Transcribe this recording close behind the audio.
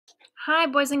Hi,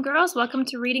 boys and girls. Welcome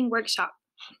to Reading Workshop.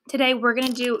 Today we're going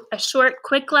to do a short,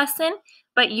 quick lesson,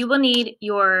 but you will need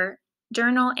your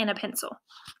journal and a pencil.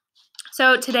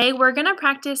 So today we're going to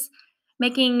practice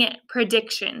making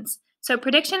predictions. So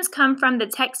predictions come from the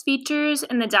text features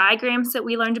and the diagrams that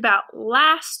we learned about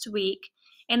last week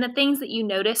and the things that you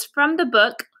notice from the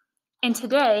book. And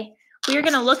today we are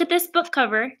going to look at this book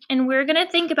cover and we're going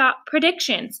to think about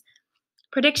predictions.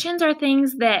 Predictions are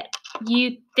things that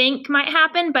you think might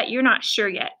happen, but you're not sure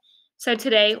yet. So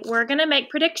today we're going to make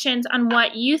predictions on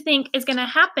what you think is going to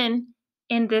happen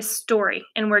in this story,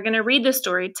 and we're going to read the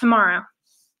story tomorrow.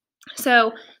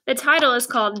 So the title is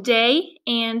called Day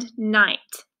and Night.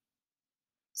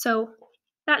 So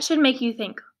that should make you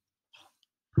think,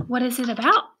 what is it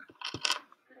about?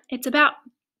 It's about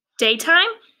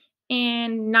daytime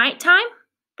and nighttime.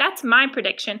 That's my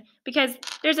prediction because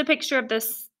there's a picture of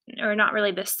this, or not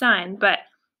really the sun, but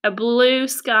a blue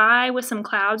sky with some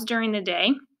clouds during the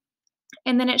day.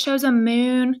 And then it shows a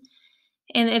moon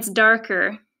and it's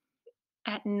darker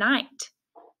at night.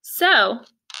 So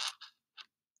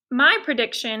my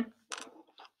prediction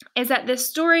is that this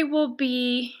story will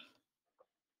be,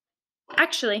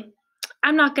 actually,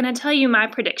 I'm not going to tell you my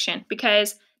prediction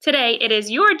because today it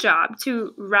is your job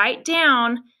to write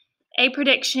down a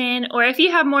prediction, or if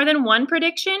you have more than one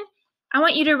prediction, I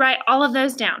want you to write all of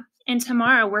those down. And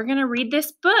tomorrow we're going to read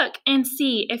this book and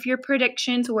see if your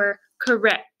predictions were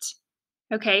correct.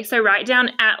 Okay, so write down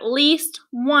at least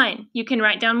one. You can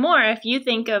write down more if you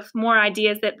think of more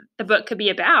ideas that the book could be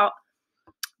about,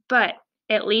 but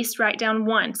at least write down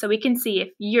one so we can see if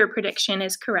your prediction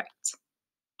is correct.